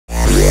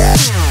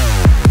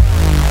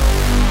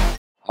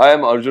Hi,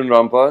 I'm Arjun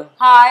Rampal.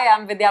 Hi,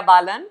 I'm Vidya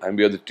Balan. And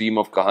we are the team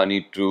of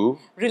Kahaani 2.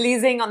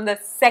 Releasing on the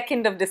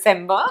 2nd of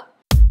December.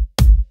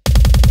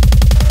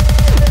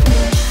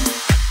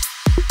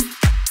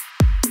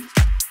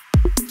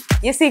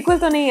 ये sequel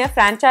तो नहीं है,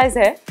 franchise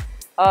है,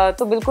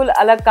 तो बिल्कुल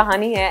अलग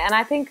कहानी है. And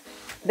I think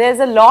there's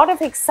a lot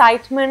of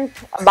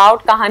excitement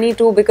about Kahaani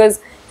 2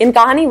 because in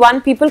Kahaani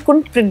 1 people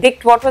couldn't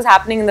predict what was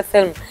happening in the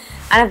film.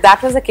 And if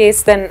that was the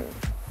case, then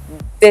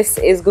this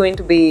is going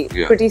to be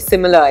pretty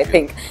similar, I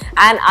think,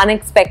 and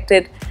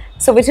unexpected.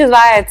 So which is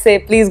why I'd say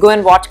please go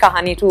and watch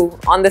Kahaani 2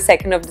 on the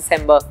 2nd of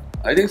December.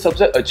 I think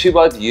सबसे अच्छी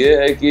बात ये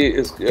है कि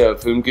इस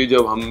film की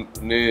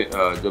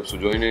जब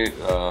सुजॉय ने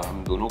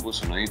हम दोनों को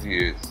सुनाई थी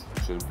ये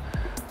फिल्म,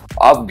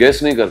 आप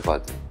गेस नहीं कर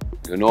पाते,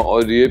 you know,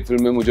 और ये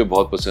फिल्म में मुझे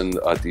बहुत पसंद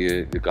आती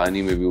है.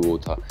 कहानी में भी वो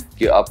था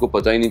कि आपको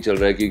पता ही नहीं चल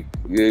रहा है कि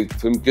ये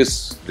फिल्म किस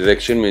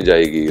डायरेक्शन में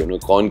जाएगी, you know,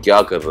 कौन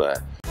क्या कर रहा है.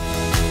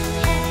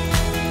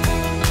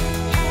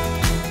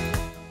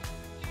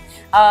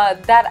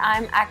 That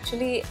I'm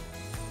actually,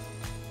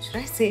 should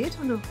I say it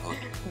or no?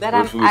 Okay. That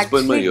I'm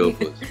actually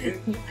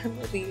I'm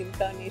a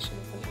reincarnation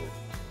of an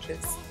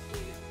actress.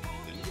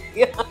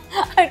 Yeah,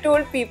 I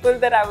told people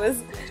that I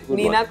was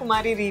Meena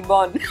Kumari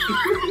reborn.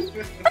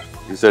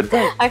 You said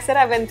that? I said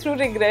I went through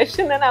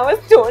regression and I was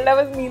told I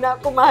was Meena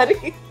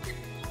Kumari.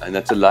 And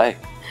that's a lie.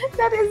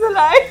 That is a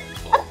lie.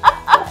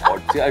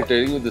 See, I'm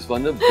telling you, this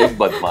one's a big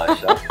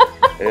badmash.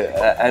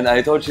 And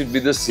I thought she'd be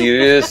the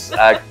serious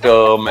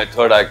actor,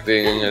 method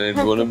acting, and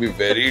it's going to be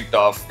very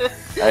tough.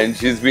 And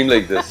she's been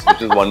like this,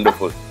 which is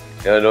wonderful.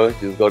 You know,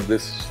 she's got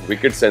this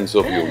wicked sense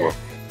of humor.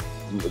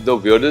 The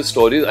weirdest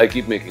stories, I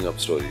keep making up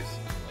stories.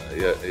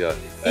 Yeah.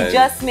 You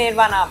just made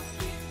one up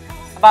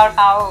about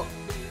how,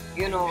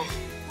 you know,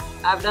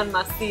 I've done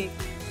masti.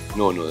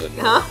 No.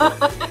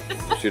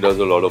 She does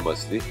a lot of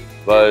masti,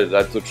 but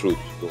that's the truth,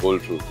 the whole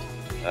truth.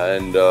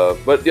 And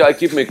but yeah, I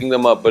keep making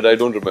them up, but I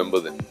don't remember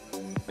them.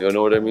 You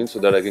know what I mean? So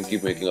that I can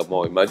keep making up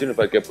more. Imagine if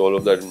I kept all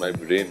of that in my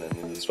brain and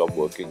it would stop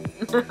working.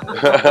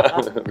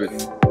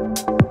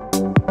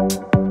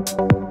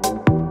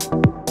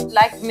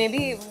 Like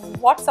maybe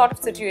what sort of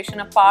situation?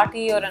 A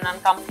party or an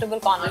uncomfortable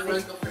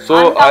conversation?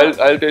 So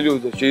I'll tell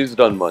you, she's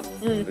done one.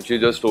 She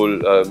just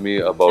told me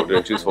about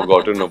it. She's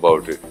forgotten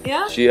about it.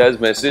 Yeah? She has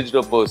messaged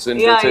a person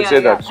to say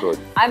that story.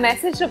 I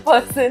messaged a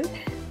person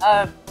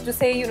to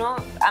say, you know,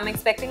 I'm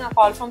expecting a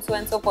call from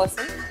so-and-so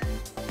person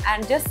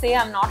and just say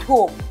I'm not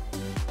home.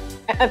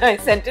 And I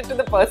sent it to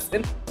the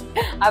person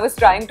I was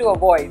trying to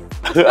avoid.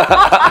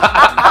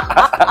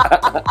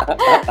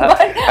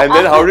 And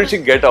then how did she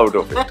get out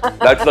of it?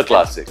 That's the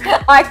classic.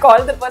 I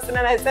called the person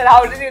and I said,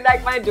 how did you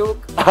like my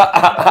joke?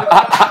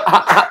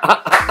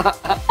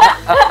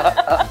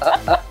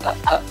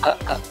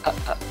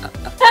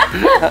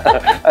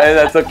 And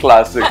that's a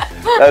classic.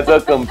 That's a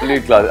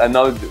complete classic. And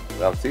now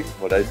see,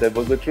 what I said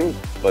was the truth.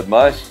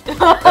 Badmash.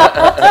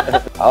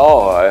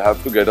 Oh, I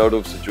have to get out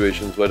of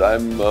situations, but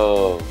I'm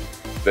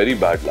very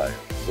bad liar.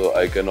 So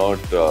I cannot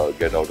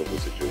get out of a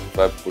situation. If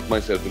I put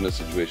myself in a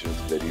situation,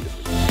 it's very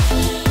difficult.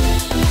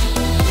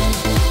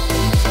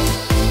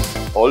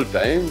 All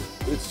time,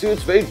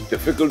 it's very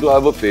difficult to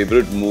have a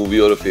favorite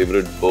movie or a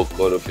favorite book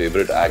or a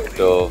favorite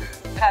actor.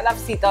 I love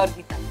Sita or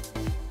Geeta.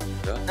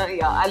 Yeah?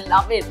 Yeah, I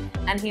love it.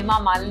 And Hema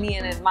Malini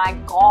in it, my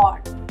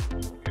God.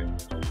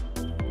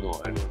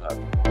 No, I don't have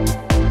it.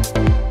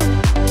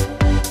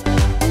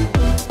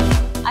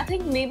 I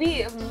think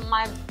maybe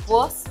my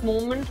worst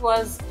moment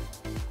was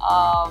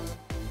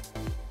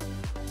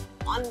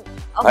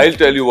I'll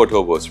tell you what her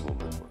worst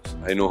moment was.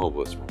 I know her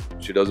worst moment.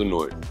 She doesn't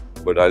know it,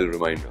 but I'll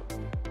remind her.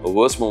 Her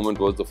worst moment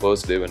was the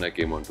first day when I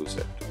came onto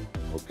set.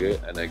 Okay,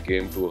 and I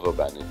came to her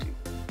vanity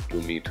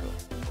to meet her.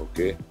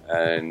 Okay,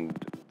 and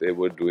they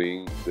were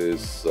doing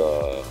this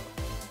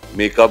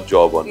makeup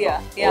job on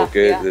her.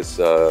 Okay, this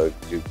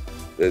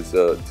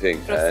thing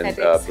and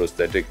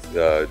prosthetic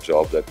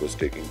job that was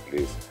taking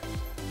place,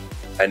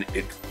 and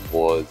it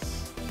was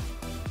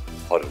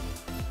horrible.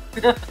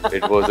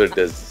 It was a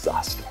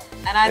disaster.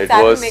 And I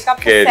sat to make up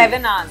for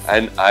 7 hours.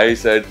 And I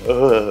said,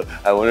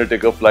 I want to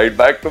take a flight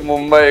back to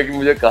Mumbai.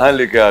 मुझे कहाँ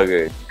लेके आ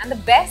गए? And the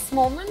best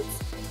moments,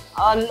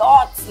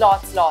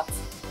 lots.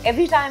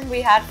 Every time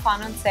we had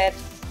fun on set,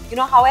 you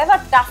know, however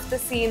tough the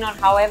scene or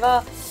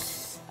however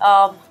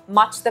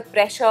much the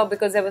pressure,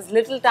 because there was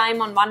little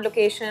time on one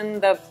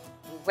location, the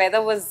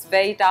weather was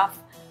very tough.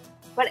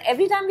 But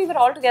every time we were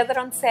all together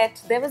on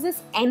set, there was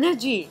this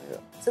energy. Yeah.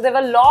 So there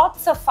were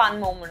lots of fun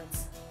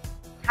moments,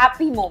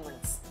 happy moments.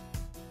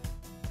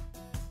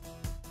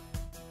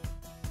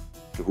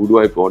 Who do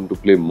I want to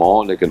play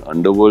more, like an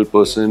underworld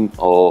person,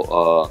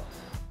 or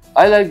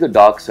I like the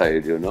dark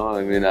side, you know.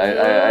 I mean,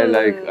 I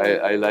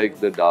like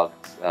the dark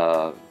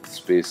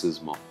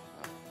spaces more.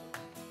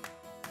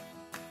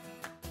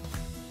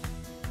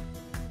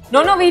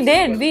 No, we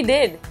did,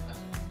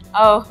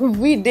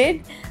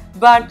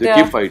 but they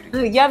keep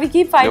fighting. Yeah, we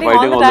keep fighting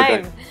all the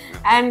time.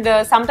 And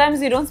sometimes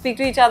we don't speak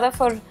to each other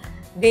for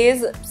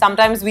days,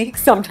 sometimes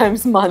weeks,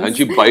 sometimes months. And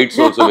she bites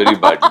also very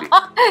badly.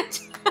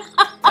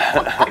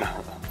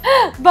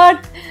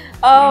 But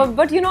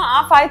But you know,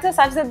 our fights are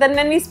such that then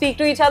when we speak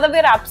to each other,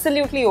 we're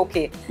absolutely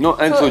okay. No,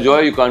 and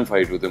Sujoy, you can't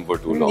fight with him for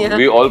too long. Yeah.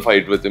 We all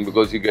fight with him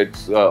because he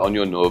gets on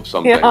your nerves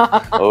sometimes.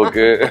 Yeah.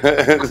 Okay,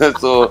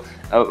 so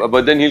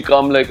but then he'll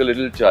come like a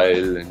little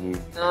child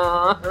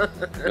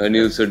and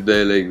he'll sit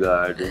there like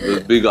that with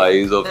those big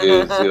eyes of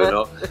his, you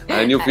know,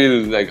 and you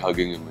feel like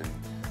hugging him and,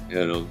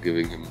 you know,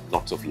 giving him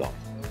lots of love.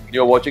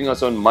 You're watching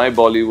us on My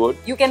Bollywood.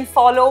 You can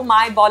follow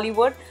My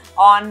Bollywood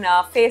on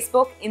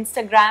Facebook,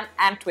 Instagram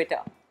and Twitter.